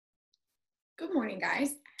Good morning,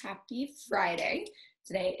 guys. Happy Friday.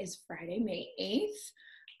 Today is Friday, May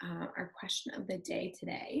 8th. Our question of the day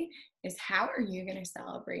today is, how are you going to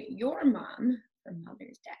celebrate your mom for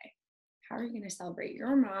Mother's Day? How are you going to celebrate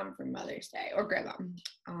your mom for Mother's Day, or grandma,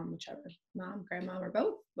 whichever, mom, grandma, or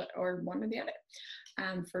both, or one or the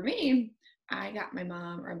other? For me, I got my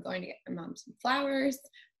mom, or I'm going to get my mom, some flowers.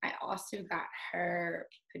 I also got her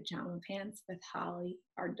pajama pants with Holly,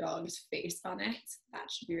 our dog's face on it. So that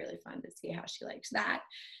should be really fun to see how she likes that.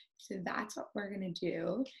 So that's what we're going to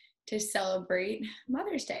do to celebrate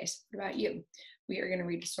Mother's Day. So what about you? We are going to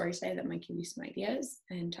read a story today that might give you some ideas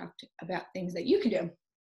and talk about things that you can do.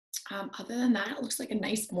 Other than that, it looks like a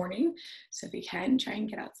nice morning. So if you can, try and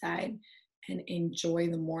get outside and enjoy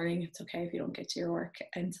the morning. It's okay if you don't get to your work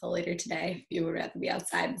until later today, if you would rather be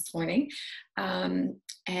outside this morning.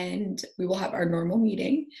 And we will have our normal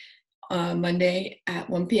meeting Monday at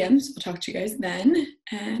 1 p.m. So we'll talk to you guys then.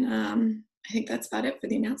 And I think that's about it for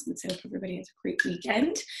the announcements. I hope everybody has a great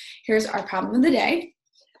weekend. Here's our problem of the day.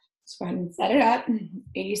 Let's go ahead and set it up.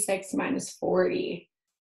 86 minus 40.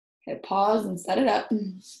 Hit pause and set it up.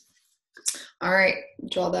 All right,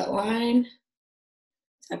 draw that line.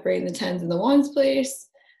 Separating the tens and the ones, please.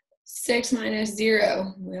 6 minus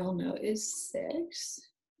 0, we all know, is 6.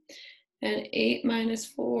 And 8 minus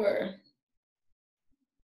 4.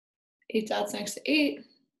 8 dots next to 8.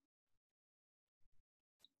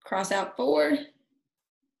 Cross out 4.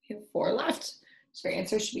 You have 4 left. So your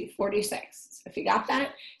answer should be 46. So if you got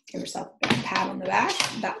that, give yourself a big pat on the back.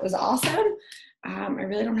 That was awesome. I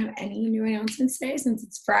really don't have any new announcements today since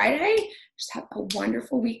it's Friday. Just have a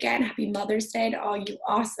wonderful weekend. Happy Mother's Day to all you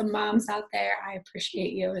awesome moms out there. I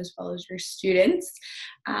appreciate you as well as your students.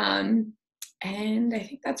 And I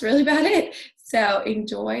think that's really about it. So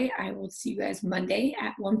enjoy. I will see you guys Monday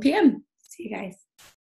at 1 p.m. See you guys.